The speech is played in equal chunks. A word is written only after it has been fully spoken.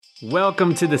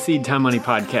Welcome to the Seed Time Money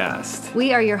Podcast.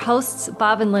 We are your hosts,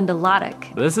 Bob and Linda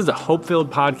Loddick. This is a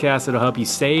hope-filled podcast that'll help you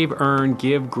save, earn,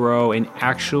 give, grow, and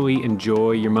actually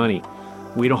enjoy your money.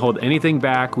 We don't hold anything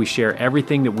back. We share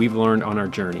everything that we've learned on our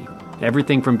journey.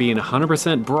 Everything from being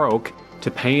 100% broke to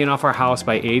paying off our house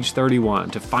by age 31,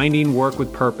 to finding work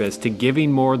with purpose, to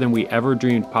giving more than we ever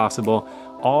dreamed possible,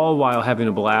 all while having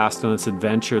a blast on this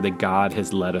adventure that God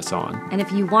has led us on. And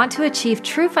if you want to achieve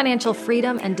true financial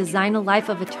freedom and design a life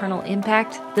of eternal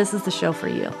impact, this is the show for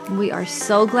you. We are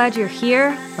so glad you're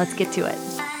here. Let's get to it.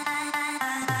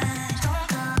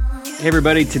 Hey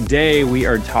everybody, today we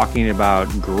are talking about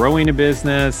growing a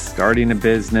business, starting a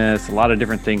business, a lot of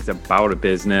different things about a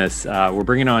business. We're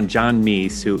bringing on John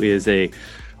Meese, who is a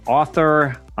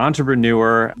author,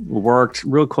 entrepreneur, worked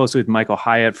real closely with Michael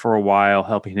Hyatt for a while,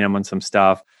 helping him on some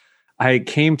stuff. I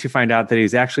came to find out that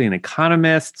he's actually an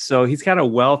economist. So he's got a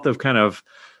wealth of kind of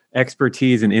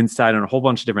expertise and insight on a whole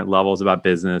bunch of different levels about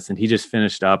business. And he just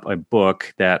finished up a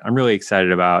book that I'm really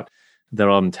excited about that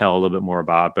I'll tell a little bit more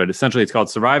about. But essentially it's called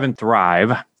Survive and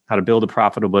Thrive: How to Build a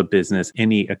Profitable Business in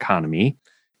Any Economy,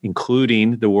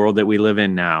 including the world that we live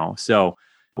in now. So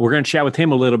we're going to chat with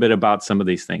him a little bit about some of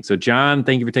these things. So John,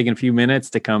 thank you for taking a few minutes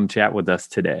to come chat with us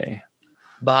today.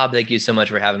 Bob, thank you so much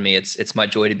for having me. It's my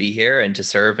joy to be here and to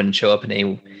serve and show up in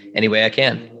any way I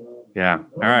can. Yeah.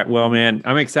 All right. Well, man,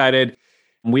 I'm excited.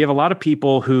 We have a lot of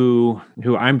people who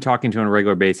I'm talking to on a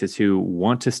regular basis who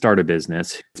want to start a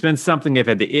business. It's been something they've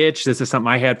had the itch. This is something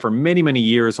I had for many, many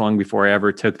years, long before I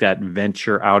ever took that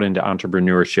venture out into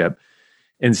entrepreneurship.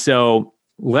 And so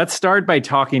let's start by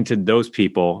talking to those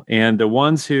people and the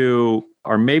ones who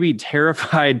are maybe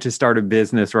terrified to start a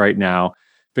business right now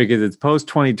because it's post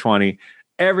 2020.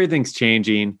 Everything's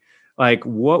changing. Like,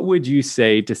 what would you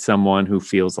say to someone who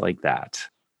feels like that?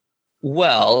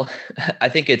 Well, I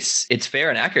think it's fair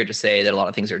and accurate to say that a lot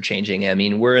of things are changing. I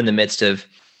mean, we're in the midst of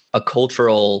a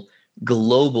cultural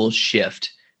global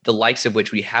shift, the likes of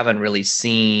which we haven't really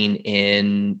seen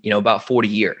in, about 40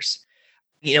 years.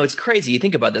 It's crazy. You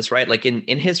think about this, right? Like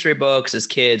in history books, as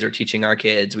kids or teaching our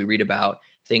kids, we read about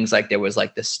things like there was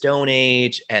like the Stone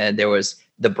Age and there was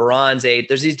the Bronze Age.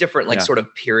 There's these different sort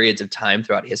of periods of time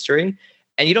throughout history.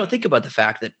 And you don't think about the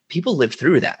fact that people lived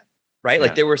through that, right? Yeah.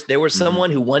 Like there was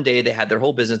someone who one day they had their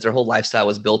whole business, their whole lifestyle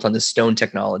was built on this stone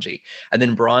technology. And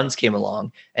then bronze came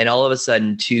along. And all of a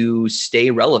sudden, to stay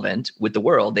relevant with the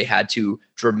world, they had to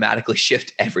dramatically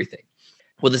shift everything.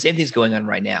 Well, the same thing's going on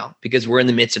right now because we're in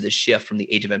the midst of the shift from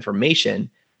the age of information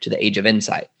to the age of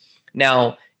insight.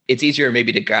 Now, it's easier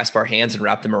maybe to grasp our hands and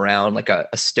wrap them around like a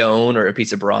stone or a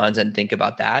piece of bronze and think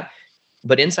about that.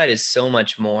 But insight is so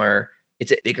much more,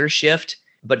 it's a bigger shift,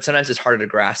 but sometimes it's harder to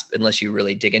grasp unless you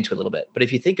really dig into it a little bit. But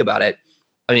if you think about it,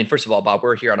 I mean, first of all, Bob,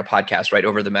 we're here on a podcast, right?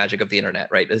 Over the magic of the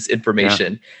internet, right? This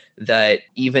information that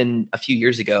even a few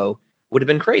years ago would have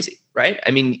been crazy, right?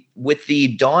 I mean, with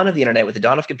the dawn of the internet, with the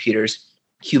dawn of computers,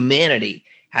 humanity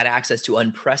had access to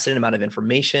unprecedented amount of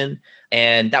information.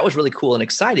 And that was really cool and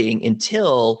exciting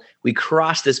until we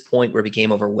crossed this point where it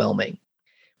became overwhelming,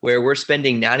 where we're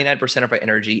spending 99% of our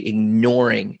energy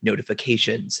ignoring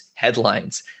notifications,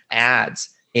 headlines, ads,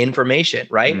 information,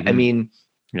 right? Mm-hmm. I mean,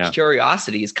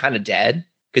 curiosity is kind of dead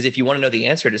because if you want to know the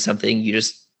answer to something, you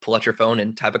just pull out your phone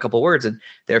and type a couple words and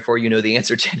therefore you know the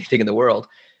answer to anything in the world.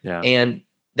 Yeah. And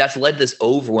that's led to this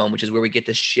overwhelm, which is where we get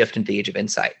this shift into the age of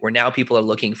insight, where now people are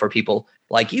looking for people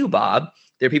like you, Bob.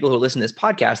 There are people who listen to this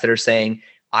podcast that are saying,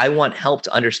 I want help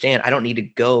to understand. I don't need to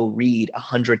go read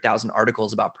 100,000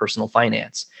 articles about personal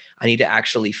finance. I need to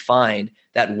actually find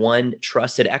that one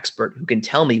trusted expert who can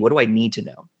tell me, what do I need to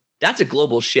know? That's a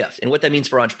global shift. And what that means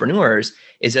for entrepreneurs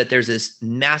is that there's this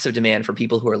massive demand for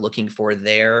people who are looking for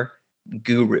their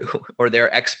guru or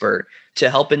their expert to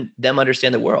help them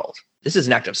understand the world. This is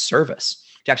an act of service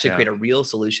to actually create a real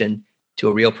solution to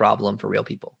a real problem for real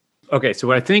people. Okay, so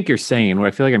what I think you're saying, what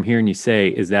I feel like I'm hearing you say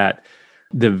is that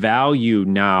the value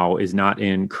now is not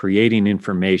in creating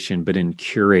information, but in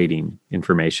curating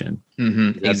information.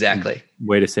 Mm-hmm, exactly.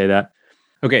 Way to say that.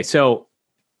 Okay, so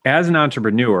as an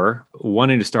entrepreneur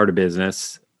wanting to start a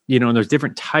business, and there's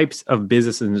different types of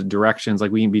business and directions,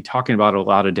 like we can be talking about a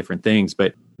lot of different things,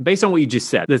 but based on what you just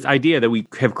said, this idea that we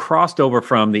have crossed over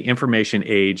from the information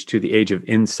age to the age of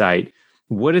insight,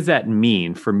 what does that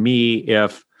mean for me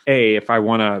if I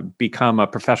want to become a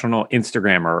professional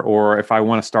Instagrammer or if I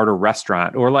want to start a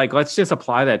restaurant or let's just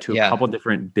apply that to a couple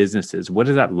different businesses. What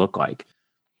does that look like?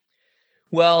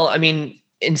 Well, I mean,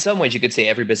 in some ways you could say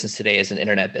every business today is an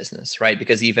internet business, right?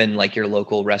 Because even like your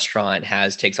local restaurant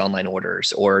takes online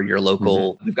orders or your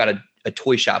local, we've got a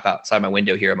toy shop outside my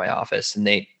window here in my office and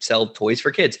they sell toys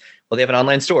for kids. Well, they have an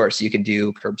online store so you can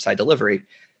do curbside delivery.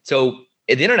 So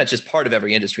the internet's just part of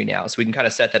every industry now. So we can kind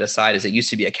of set that aside as it used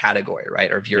to be a category,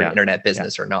 right? Or if you're an internet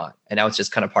business or not. And now it's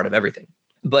just kind of part of everything.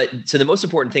 But so the most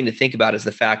important thing to think about is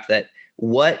the fact that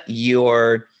what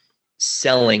you're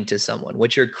selling to someone,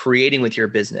 what you're creating with your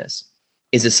business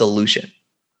is a solution.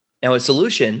 Now, a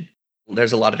solution,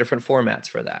 there's a lot of different formats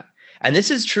for that. And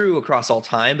this is true across all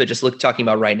time, but just talking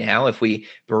about right now, if we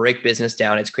break business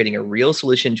down, it's creating a real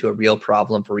solution to a real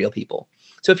problem for real people.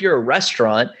 So if you're a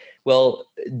restaurant, well,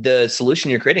 the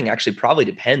solution you're creating actually probably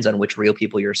depends on which real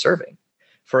people you're serving.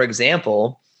 For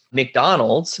example,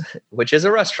 McDonald's, which is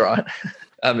a restaurant,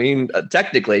 I mean,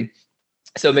 technically.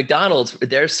 So McDonald's,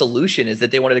 their solution is that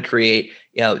they wanted to create,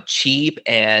 cheap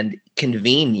and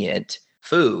convenient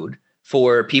food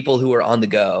for people who are on the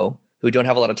go, who don't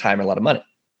have a lot of time or a lot of money.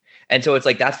 And so it's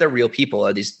like, that's their real people,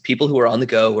 are these people who are on the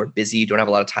go, who are busy, don't have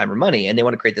a lot of time or money. And they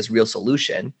want to create this real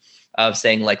solution of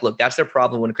saying like, look, that's their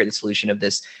problem. We want to create a solution of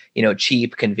this,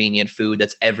 cheap, convenient food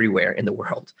that's everywhere in the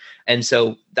world. And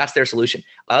so that's their solution.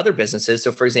 Other businesses,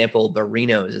 so for example,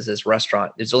 Barrino's is this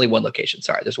restaurant. There's only one location.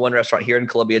 Sorry. There's one restaurant here in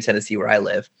Columbia, Tennessee, where I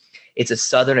live. It's a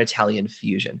Southern Italian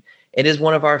fusion. It is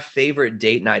one of our favorite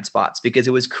date night spots because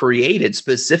it was created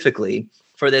specifically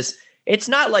for this. It's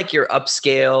not like your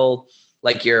upscale,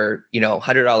 like your,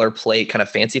 $100 plate kind of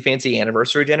fancy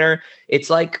anniversary dinner. It's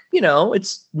like,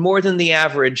 it's more than the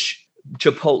average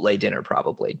Chipotle dinner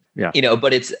probably. Yeah.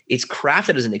 But it's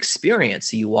crafted as an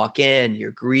experience. So you walk in,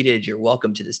 you're greeted, you're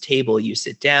welcome to this table, you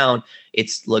sit down.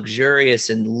 It's luxurious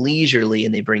and leisurely,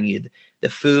 and they bring you the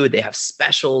food. They have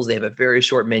specials. They have a very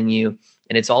short menu,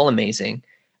 and it's all amazing.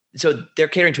 So they're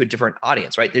catering to a different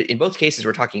audience, right? In both cases,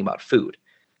 we're talking about food.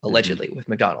 Allegedly with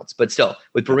McDonald's, but still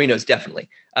with Barrino's, definitely.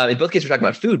 In both cases, we're talking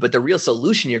about food, but the real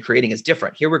solution you're creating is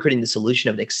different. Here, we're creating the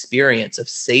solution of an experience of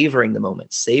savoring the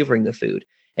moment, savoring the food,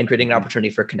 and creating an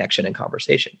opportunity for connection and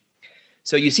conversation.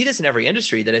 So you see this in every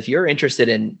industry, that if you're interested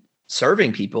in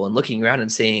serving people and looking around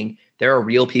and saying there are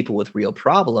real people with real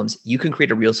problems, you can create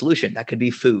a real solution. That could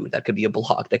be food, that could be a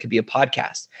blog, that could be a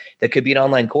podcast, that could be an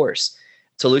online course.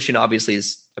 Solution obviously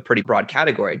is a pretty broad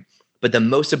category, but the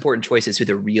most important choice is who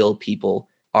the real people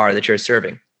are that you're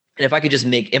serving. And if I could just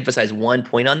emphasize one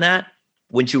point on that,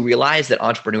 once you realize that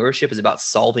entrepreneurship is about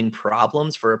solving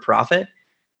problems for a profit,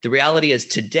 the reality is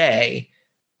today,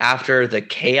 after the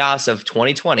chaos of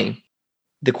 2020,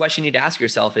 the question you need to ask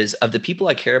yourself is, of the people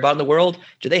I care about in the world,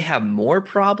 do they have more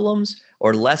problems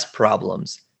or less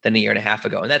problems than a year and a half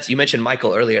ago? And you mentioned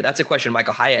Michael earlier. That's a question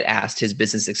Michael Hyatt asked his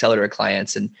Business Accelerator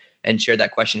clients and shared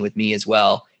that question with me as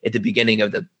well at the beginning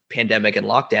of the pandemic and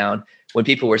lockdown, when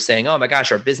people were saying, oh my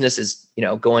gosh, our business is,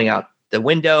 going out the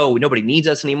window. Nobody needs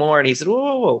us anymore. And he said,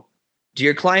 whoa, do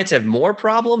your clients have more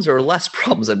problems or less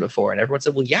problems than before? And everyone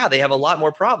said, well, yeah, they have a lot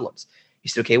more problems. He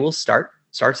said, okay, we'll start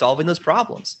solving those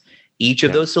problems. Each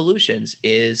of those solutions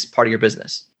is part of your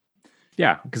business.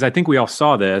 Yeah, because I think we all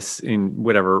saw this in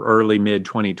early mid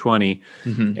 2020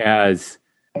 as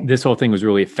this whole thing was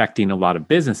really affecting a lot of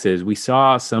businesses. We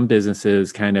saw some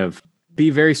businesses kind of be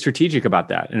very strategic about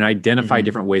that and identify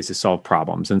different ways to solve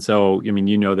problems. And so,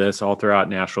 this all throughout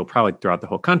Nashville, probably throughout the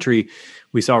whole country,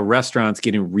 we saw restaurants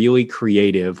getting really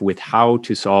creative with how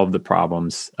to solve the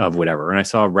problems of whatever. And I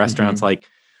saw restaurants like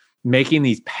making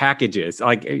these packages,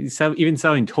 like even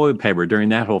selling toilet paper during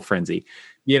that whole frenzy,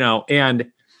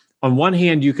 and on one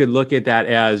hand, you could look at that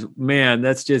as, man,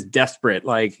 that's just desperate,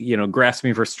 like,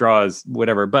 grasping for straws,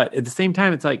 whatever. But at the same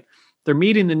time, it's like, they're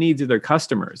meeting the needs of their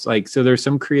customers. Like, so there's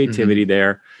some creativity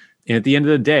there. And at the end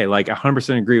of the day, like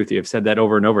 100% agree with you. I've said that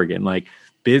over and over again. Like,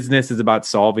 business is about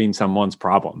solving someone's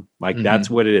problem. Like that's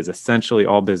what it is. Essentially,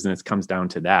 all business comes down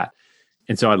to that.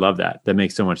 And so I love that. That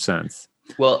makes so much sense.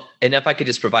 Well, and if I could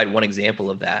just provide one example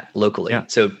of that locally. Yeah.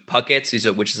 So Puckett's,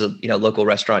 which is a local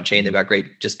restaurant chain. They've got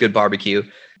just good barbecue,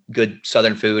 good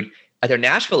Southern food. At their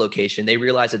Nashville location, they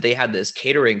realized that they had this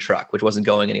catering truck, which wasn't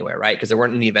going anywhere, right? Because there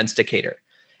weren't any events to cater.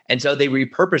 And so they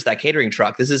repurposed that catering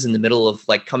truck. This is in the middle of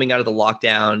like coming out of the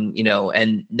lockdown,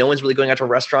 and no one's really going out to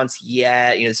restaurants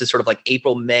yet. This is sort of like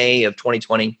April, May of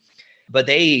 2020. But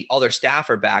all their staff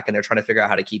are back and they're trying to figure out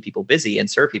how to keep people busy and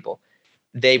serve people.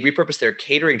 They repurposed their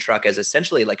catering truck as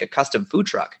essentially like a custom food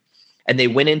truck. And they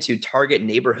went into Target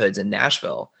neighborhoods in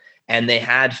Nashville and they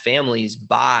had families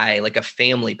buy like a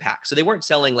family pack. So they weren't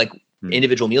selling like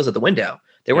individual meals at the window.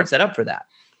 They weren't set up for that.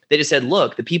 They just said,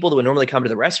 look, the people that would normally come to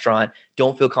the restaurant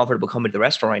don't feel comfortable coming to the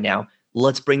restaurant right now.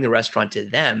 Let's bring the restaurant to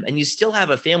them. And you still have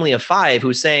a family of 5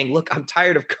 who's saying, look, I'm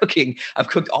tired of cooking. I've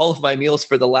cooked all of my meals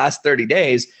for the last 30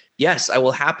 days. Yes, I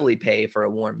will happily pay for a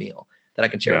warm meal that I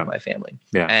can share with my family.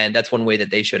 Yeah. And that's one way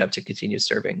that they showed up to continue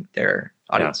serving their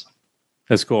audience. Yeah.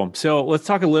 That's cool. So let's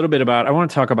talk a little bit about, I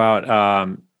want to talk about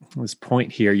this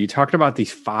point here. You talked about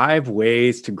these 5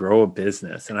 ways to grow a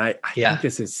business. And I think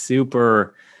this is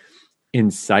super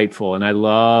insightful. And I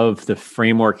love the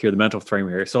framework here, the mental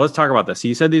framework here. So let's talk about this. So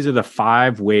you said these are the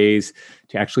 5 ways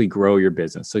to actually grow your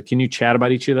business. So can you chat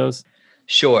about each of those?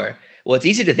 Sure. Well, it's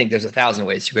easy to think there's 1,000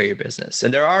 ways to grow your business.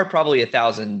 And there are probably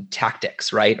 1,000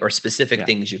 tactics, right? Or specific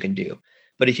things you can do.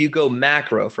 But if you go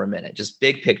macro for a minute, just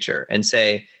big picture, and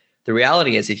say, the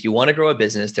reality is if you want to grow a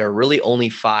business, there are really only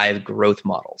 5 growth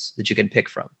models that you can pick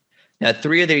from. Now,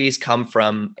 3 of these come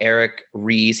from Eric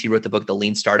Ries. He wrote the book, The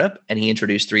Lean Startup, and he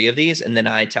introduced 3 of these. And then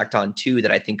I tacked on 2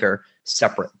 that I think are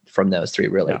separate from those 3,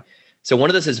 really. Yeah. So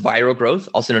one of those is viral growth,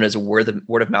 also known as word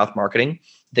of mouth marketing.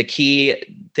 The key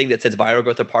thing that sets viral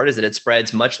growth apart is that it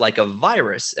spreads much like a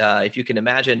virus. If you can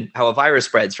imagine how a virus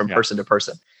spreads from person to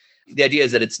person. The idea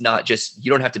is that it's not just,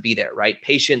 you don't have to be there, right?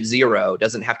 Patient 0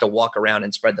 doesn't have to walk around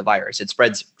and spread the virus. It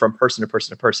spreads from person to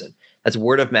person to person. That's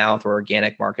word of mouth or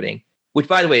organic marketing, which,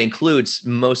 by the way, includes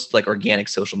most like organic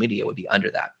social media would be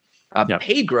under that.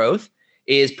 Paid growth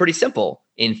is pretty simple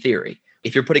in theory.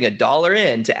 If you're putting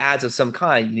 $1 into ads of some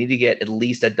kind, you need to get at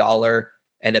least $1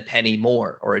 and a penny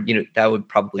more, or that would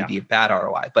probably be a bad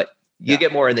ROI, but you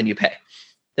get more and then you pay.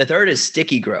 The third is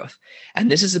sticky growth. And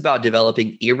this is about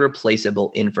developing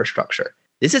irreplaceable infrastructure.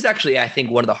 This is actually, I think,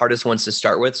 one of the hardest ones to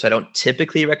start with. So I don't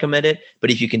typically recommend it,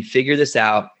 but if you can figure this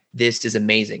out, this is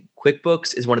amazing.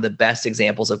 QuickBooks is one of the best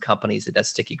examples of companies that does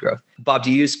sticky growth. Bob,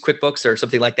 do you use QuickBooks or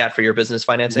something like that for your business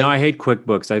financing? No, I hate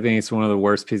QuickBooks. I think it's one of the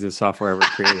worst pieces of software ever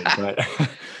created.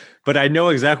 But I know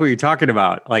exactly what you're talking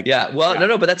about.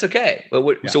 No, but that's okay. So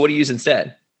what do you use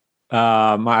instead?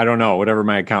 I don't know. Whatever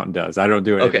my accountant does. I don't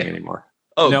do anything anymore.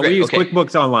 Oh, no, great. We use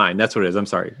QuickBooks Online. That's what it is. I'm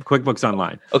sorry. QuickBooks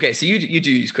Online. Okay, so you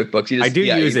do use QuickBooks. I do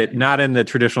use it, not in the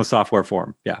traditional software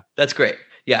form. Yeah. That's great.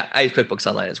 Yeah, I use QuickBooks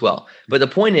Online as well. But the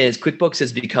point is, QuickBooks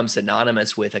has become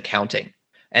synonymous with accounting.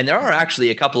 And there are actually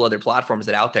a couple other platforms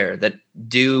out there that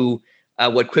do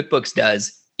what QuickBooks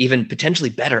does, even potentially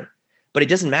better. But it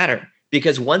doesn't matter,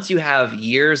 because once you have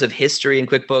years of history in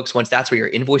QuickBooks, once that's where your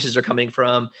invoices are coming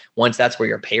from, once that's where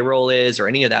your payroll is or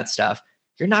any of that stuff,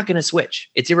 you're not going to switch.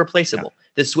 It's irreplaceable. Yeah.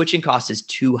 The switching cost is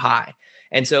too high.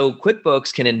 And so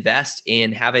QuickBooks can invest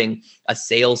in having a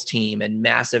sales team and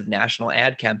massive national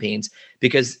ad campaigns,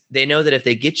 because they know that if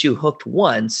they get you hooked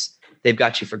once, they've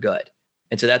got you for good.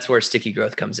 And so that's where sticky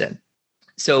growth comes in.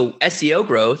 So SEO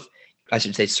growth, I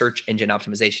should say search engine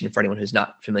optimization, for anyone who's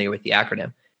not familiar with the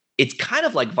acronym, it's kind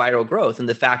of like viral growth in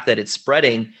the fact that it's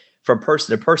spreading from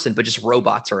person to person, but just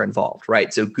robots are involved,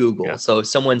 right? So Google. Yeah. So if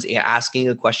someone's asking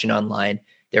a question online,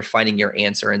 they're finding your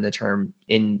answer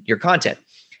in your content.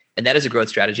 And that is a growth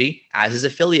strategy, as is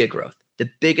affiliate growth. The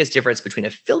biggest difference between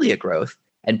affiliate growth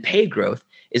and paid growth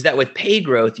is that with paid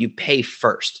growth, you pay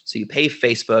first. So you pay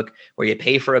Facebook, or you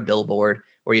pay for a billboard,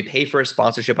 or you pay for a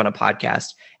sponsorship on a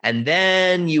podcast, and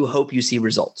then you hope you see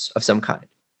results of some kind.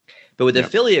 But with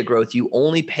affiliate growth, you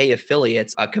only pay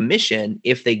affiliates a commission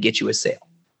if they get you a sale.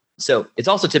 So it's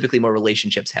also typically more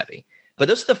relationships heavy. But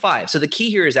those are the 5. So the key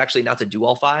here is actually not to do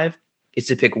all 5. It's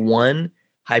to pick one,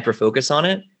 hyper focus on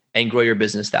it, and grow your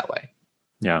business that way.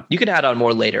 Yeah. You can add on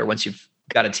more later once you've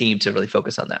got a team to really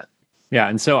focus on that. Yeah.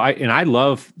 And so I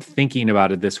love thinking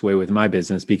about it this way with my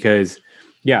business, because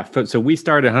so we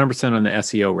started 100% on the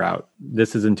SEO route.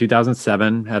 This is in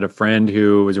 2007. Had a friend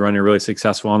who was running a really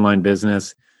successful online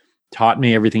business, taught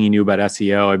me everything he knew about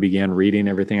SEO. I began reading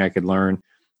everything I could learn.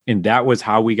 And that was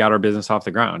how we got our business off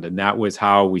the ground. And that was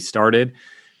how we started.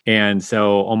 And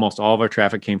so almost all of our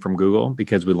traffic came from Google,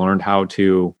 because we learned how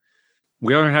to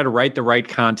write the right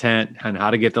content and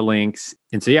how to get the links.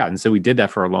 And so we did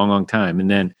that for a long, long time. And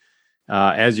then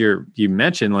as you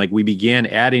mentioned, like we began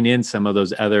adding in some of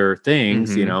those other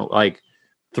things, like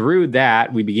through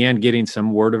that, we began getting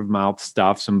some word of mouth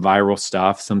stuff, some viral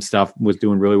stuff. Some stuff was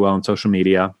doing really well on social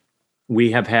media.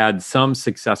 We have had some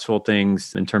successful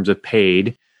things in terms of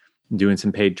paid, doing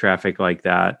some paid traffic like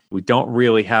that. We don't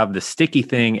really have the sticky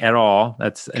thing at all.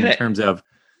 That's in terms of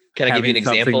can I give you an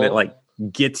example that like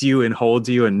gets you and holds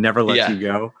you and never lets you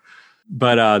go.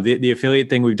 But the affiliate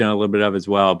thing we've done a little bit of as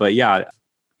well. But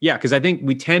because I think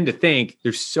we tend to think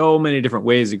there's so many different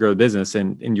ways to grow the business,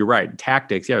 and you're right,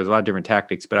 tactics. Yeah, there's a lot of different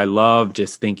tactics, but I love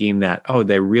just thinking that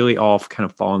they really all kind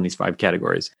of fall in these 5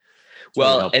 categories.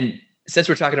 Well, and since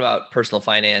we're talking about personal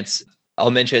finance,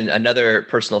 I'll mention another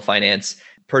personal finance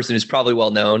person who's probably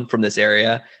well known from this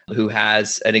area, who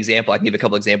has an example. I can give a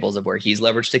couple examples of where he's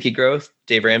leveraged sticky growth.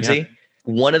 Dave Ramsey. Yeah.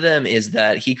 One of them is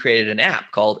that he created an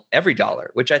app called EveryDollar,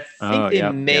 which I think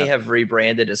they may have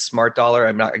rebranded as Smart Dollar.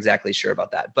 I'm not exactly sure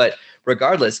about that. But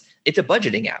regardless, it's a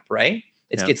budgeting app, right?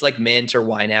 It's like Mint or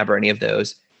YNAB or any of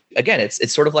those. again,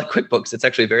 it's sort of like QuickBooks. It's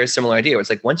actually a very similar idea. It's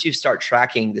like once you start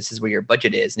tracking, this is where your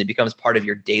budget is, and it becomes part of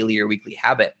your daily or weekly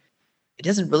habit, it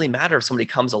doesn't really matter if somebody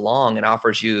comes along and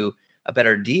offers you a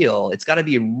better deal. It's got to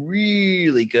be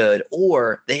really good,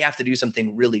 or they have to do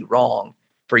something really wrong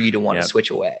for you to want to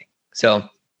switch away. So,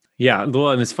 yeah. Well,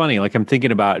 and it's funny, like I'm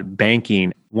thinking about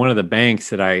banking. One of the banks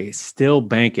that I still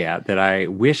bank at that I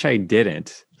wish I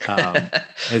didn't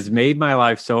has made my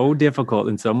life so difficult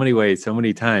in so many ways, so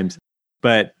many times.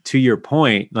 But to your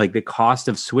point, like the cost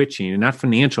of switching, and not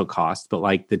financial cost, but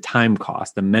like the time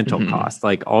cost, the mental cost,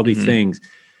 like all these things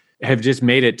have just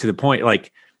made it to the point,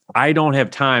 like I don't have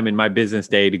time in my business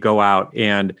day to go out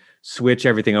and switch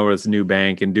everything over to this new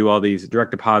bank and do all these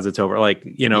direct deposits over, like,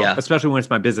 especially when it's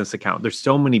my business account. There's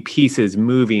so many pieces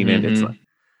moving and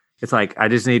it's like, I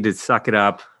just need to suck it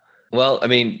up. Well, I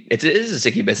mean, it is a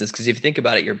sticky business because if you think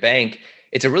about it, your bank,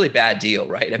 it's a really bad deal,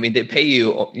 right? I mean, they pay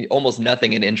you almost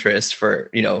nothing in interest for,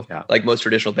 like most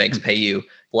traditional banks pay you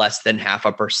less than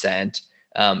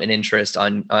 0.5% in interest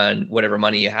on whatever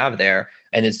money you have there.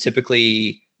 And it's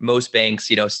typically most banks,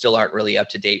 still aren't really up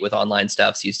to date with online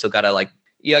stuff. So you still got to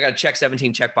you got to check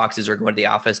 17 check boxes or go to the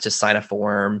office to sign a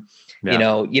form.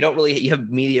 Yeah. You have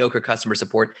mediocre customer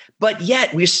support, but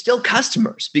yet we're still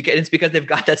customers because they've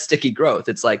got that sticky growth.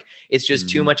 It's like, it's just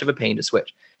too much of a pain to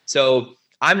switch. So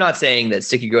I'm not saying that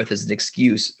sticky growth is an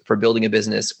excuse for building a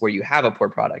business where you have a poor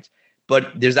product,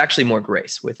 but there's actually more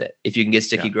grace with it if you can get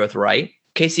sticky growth right.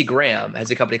 Casey Graham has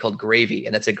a company called Gravy,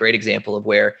 and that's a great example of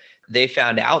where they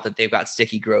found out that they've got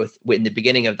sticky growth. In the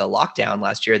beginning of the lockdown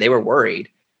last year, they were worried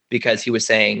because he was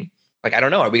saying, like, I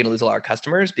don't know, are we going to lose all our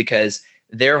customers? Because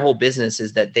their whole business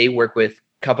is that they work with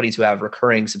companies who have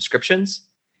recurring subscriptions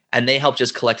and they help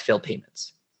just collect failed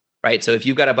payments, right? So if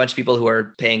you've got a bunch of people who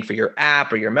are paying for your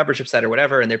app or your membership site or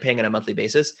whatever, and they're paying on a monthly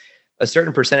basis, a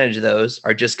certain percentage of those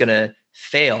are just going to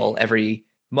fail every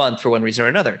month for one reason or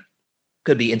another.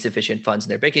 Could be insufficient funds in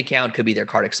their bank account, could be their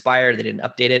card expired, they didn't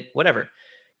update it, whatever.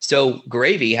 So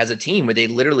Gravy has a team where they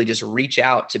literally just reach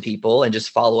out to people and just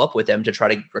follow up with them to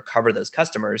try to recover those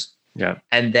customers. Yeah.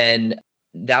 And then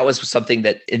that was something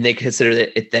that, and they consider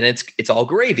that it's all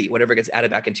gravy, whatever gets added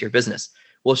back into your business.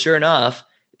 Well, sure enough,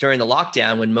 during the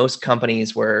lockdown, when most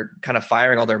companies were kind of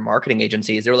firing all their marketing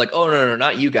agencies, they were like, oh, no,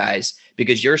 not you guys,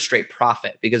 because you're straight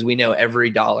profit, because we know every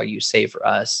dollar you save for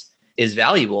us is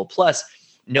valuable. Plus,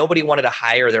 nobody wanted to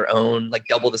hire their own, like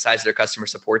double the size of their customer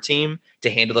support team to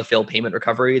handle the failed payment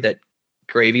recovery that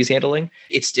Gravy's handling.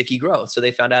 It's sticky growth. So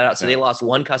they found that out. So they lost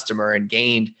one customer and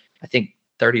gained, I think,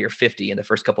 30 or 50 in the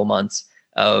first couple months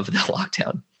of the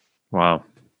lockdown. Wow.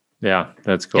 Yeah,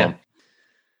 that's cool. Yeah.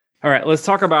 All right, let's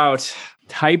talk about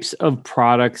types of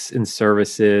products and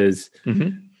services.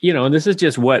 And this is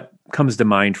just what comes to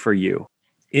mind for you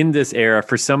in this era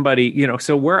for somebody,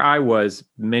 so where I was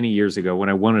many years ago when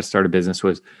I wanted to start a business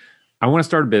was, I want to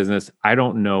start a business. I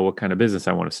don't know what kind of business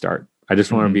I want to start. I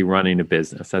just want to be running a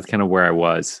business. That's kind of where I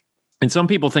was. And some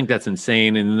people think that's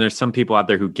insane. And there's some people out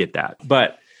there who get that.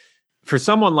 But for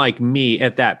someone like me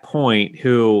at that point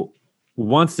who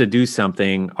wants to do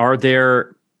something, are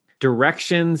there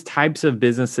directions, types of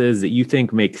businesses that you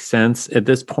think make sense at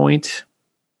this point?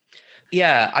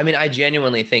 Yeah. I mean, I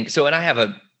genuinely think so. And I have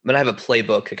a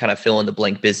playbook, a kind of fill in the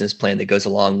blank business plan that goes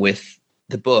along with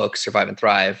the book, Survive and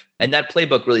Thrive. And that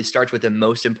playbook really starts with the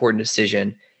most important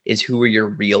decision is who are your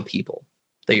real people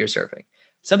that you're serving.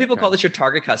 Some people call this your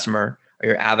target customer or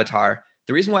your avatar.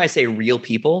 The reason why I say real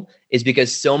people is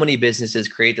because so many businesses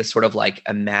create this sort of like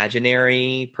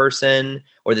imaginary person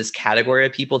or this category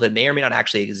of people that may or may not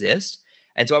actually exist.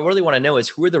 And so I really want to know is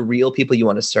who are the real people you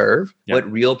want to serve? Yep.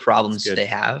 What real problems do they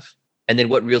have? And then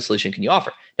what real solution can you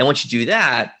offer? Now, once you do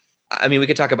that, I mean, we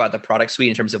could talk about the product suite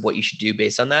in terms of what you should do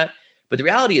based on that. But the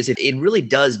reality is it really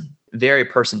does vary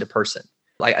person to person.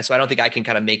 So I don't think I can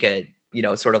kind of make a,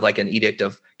 sort of like an edict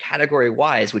of category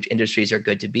wise, which industries are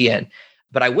good to be in.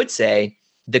 But I would say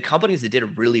the companies that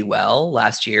did really well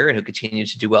last year and who continue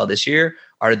to do well this year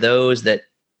are those that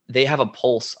they have a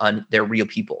pulse on their real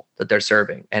people that they're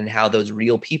serving and how those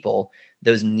real people,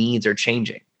 those needs are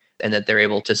changing and that they're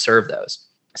able to serve those.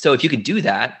 So if you could do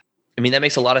that, I mean, that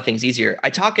makes a lot of things easier. I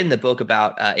talk in the book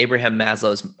about Abraham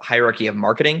Maslow's hierarchy of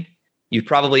marketing. You've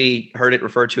probably heard it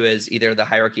referred to as either the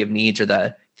hierarchy of needs or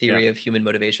the theory of human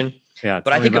motivation. Yeah,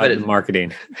 but I think of it as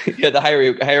marketing. The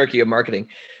hierarchy of marketing.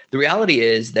 The reality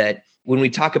is that when we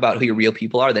talk about who your real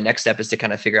people are, the next step is to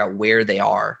kind of figure out where they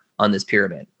are on this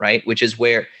pyramid, right? Which is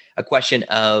where a question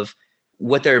of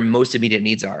what their most immediate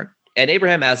needs are. And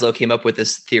Abraham Maslow came up with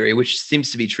this theory, which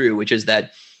seems to be true, which is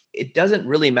that it doesn't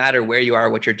really matter where you are,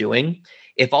 what you're doing.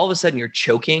 If all of a sudden you're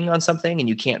choking on something and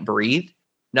you can't breathe,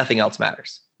 nothing else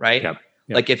matters, right? Yep.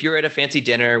 Yeah. Like if you're at a fancy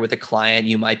dinner with a client,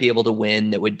 you might be able to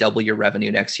win that would double your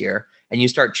revenue next year, and you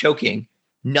start choking,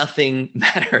 nothing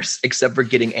matters except for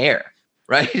getting air,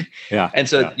 right? Yeah. And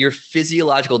so your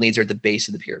physiological needs are at the base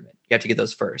of the pyramid. You have to get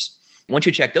those first. Once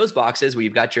you check those boxes where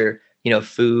you've got your,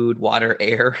 food, water,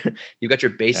 air, you've got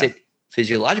your basic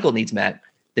physiological needs met.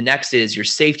 The next is your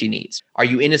safety needs. Are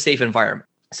you in a safe environment?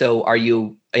 So are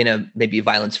you in a maybe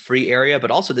violence-free area,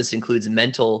 but also this includes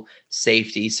mental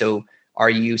safety. So are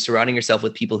you surrounding yourself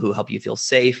with people who help you feel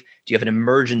safe? Do you have an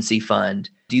emergency fund?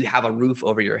 Do you have a roof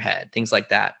over your head? Things like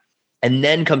that. And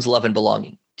then comes love and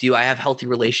belonging. Do I have healthy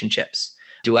relationships?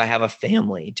 Do I have a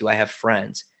family? Do I have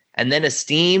friends? And then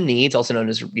esteem needs, also known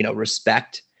as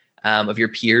respect of your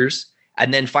peers.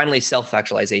 And then finally,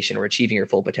 self-actualization, or achieving your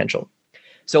full potential.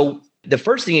 So the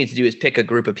first thing you need to do is pick a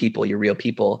group of people, your real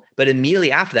people. But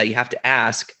immediately after that, you have to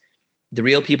ask the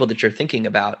real people that you're thinking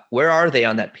about, where are they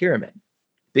on that pyramid?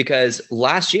 Because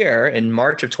last year in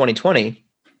March of 2020,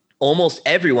 almost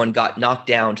everyone got knocked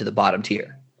down to the bottom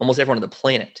tier. Almost everyone on the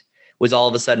planet was all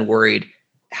of a sudden worried,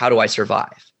 how do I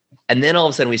survive? And then all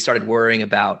of a sudden we started worrying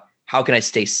about, how can I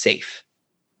stay safe?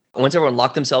 Once everyone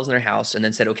locked themselves in their house and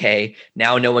then said, okay,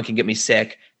 now no one can get me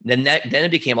sick, then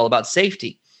it became all about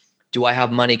safety. Do I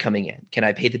have money coming in? Can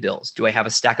I pay the bills? Do I have a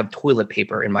stack of toilet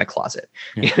paper in my closet?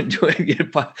 Yeah.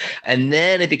 And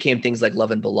then it became things like love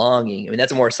and belonging. I mean,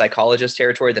 that's a more psychologist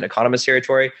territory than economist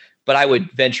territory, but I would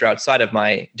venture outside of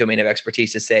my domain of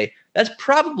expertise to say that's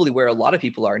probably where a lot of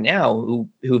people are now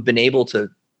who've been able to,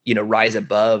 rise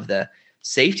above the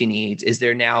safety needs. Is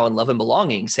they're now in love and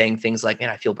belonging, saying things like, man,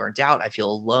 I feel burnt out. I feel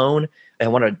alone. I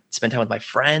want to spend time with my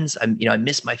friends. I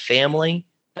miss my family.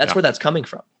 That's where that's coming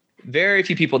from. Very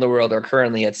few people in the world are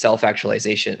currently at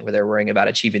self-actualization where they're worrying about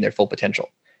achieving their full potential.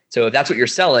 So if that's what you're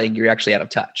selling, you're actually out of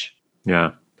touch.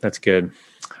 Yeah, that's good.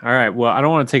 All right. Well, I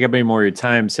don't want to take up any more of your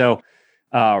time. So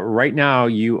right now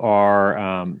you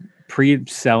are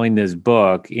pre-selling this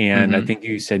book, and I think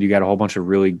you said you got a whole bunch of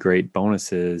really great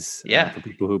bonuses for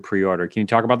people who pre-order. Can you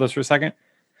talk about those for a second?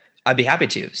 I'd be happy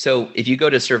to. So if you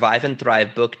go to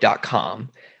surviveandthrivebook.com,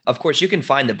 of course, you can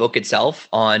find the book itself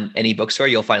on any bookstore.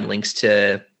 You'll find links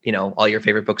to, all your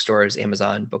favorite bookstores,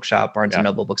 Amazon, Bookshop, Barnes &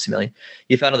 Noble, Books A Million.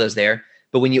 You found all those there.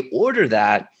 But when you order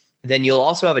that, then you'll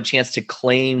also have a chance to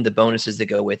claim the bonuses that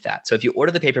go with that. So if you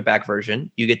order the paperback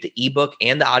version, you get the ebook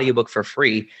and the audiobook for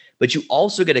free, but you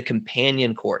also get a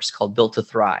companion course called Built to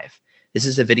Thrive. This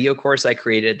is a video course I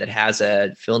created that has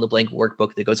a fill-in-the-blank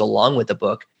workbook that goes along with the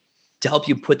book to help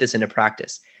you put this into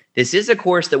practice. This is a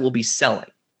course that we'll be selling.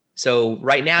 So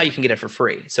right now you can get it for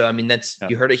free. So,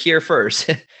 you heard it here first.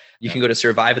 You can go to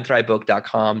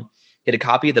surviveandthrivebook.com, get a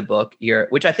copy of the book here,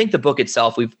 which I think the book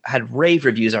itself, we've had rave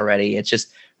reviews already. It's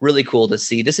just really cool to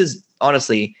see. This is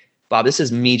honestly, Bob, this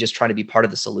is me just trying to be part of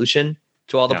the solution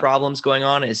to all the problems going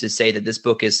on, is to say that this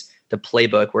book is the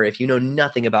playbook where if you know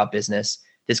nothing about business,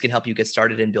 this can help you get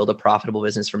started and build a profitable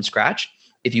business from scratch.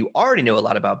 If you already know a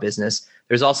lot about business,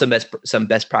 there's also some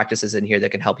best practices in here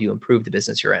that can help you improve the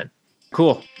business you're in.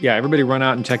 Cool. Yeah, everybody run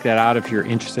out and check that out if you're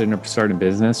interested in starting a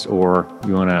business or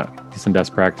you want to do some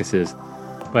best practices.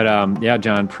 But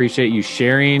John, appreciate you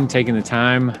sharing, taking the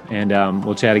time, and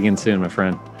we'll chat again soon, my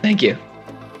friend. Thank you.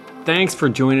 Thanks for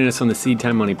joining us on the Seed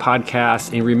Time Money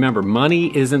podcast. And remember,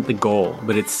 money isn't the goal,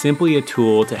 but it's simply a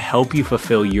tool to help you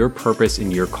fulfill your purpose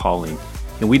and your calling.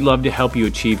 And we'd love to help you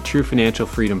achieve true financial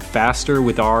freedom faster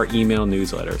with our email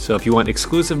newsletter. So if you want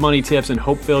exclusive money tips and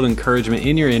hope-filled encouragement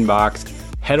in your inbox,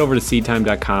 head over to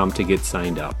seedtime.com to get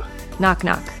signed up. Knock,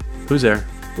 knock. Who's there?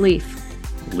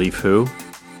 Leaf. Leaf who?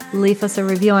 Leave us a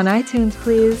review on iTunes,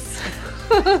 please.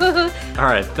 All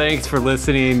right. Thanks for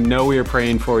listening. Know we are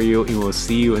praying for you, and we'll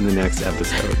see you in the next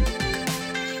episode.